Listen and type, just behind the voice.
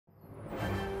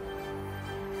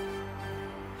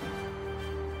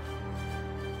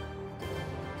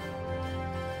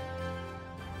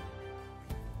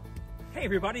Hey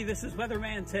everybody, this is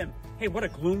Weatherman Tim. Hey, what a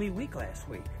gloomy week last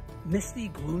week. Misty,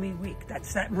 gloomy week.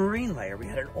 That's that marine layer. We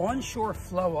had an onshore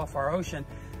flow off our ocean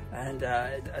and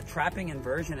a trapping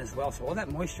inversion as well. So all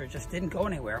that moisture just didn't go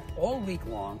anywhere all week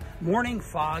long. Morning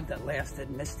fog that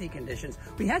lasted, misty conditions.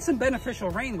 We had some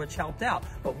beneficial rain, which helped out,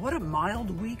 but what a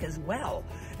mild week as well.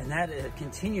 And that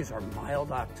continues our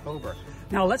mild October.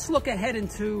 Now let's look ahead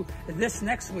into this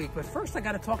next week. But first I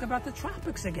got to talk about the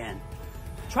tropics again.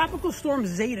 Tropical storm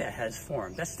Zeta has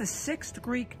formed. That's the 6th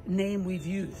Greek name we've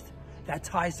used. That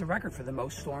ties the record for the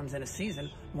most storms in a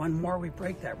season. One more, we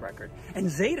break that record. And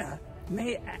Zeta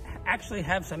may actually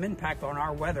have some impact on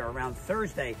our weather around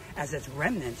Thursday as its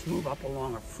remnants move up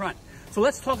along a front. So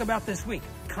let's talk about this week.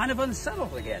 Kind of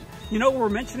unsettled again. You know, we're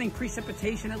mentioning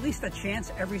precipitation, at least a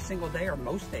chance every single day or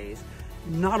most days.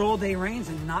 Not all day rains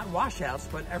and not washouts,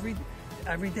 but every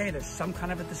day there's some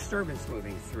kind of a disturbance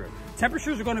moving through.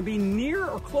 Temperatures are going to be near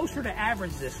or closer to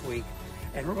average this week.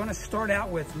 And we're going to start out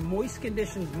with moist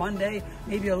conditions Monday,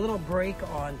 maybe a little break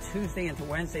on Tuesday into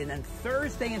Wednesday, and then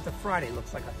Thursday into Friday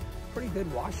looks like a pretty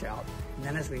good washout. And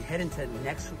then as we head into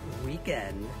next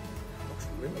weekend, it looks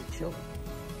really chilly.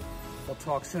 We'll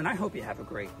talk soon. I hope you have a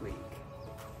great week.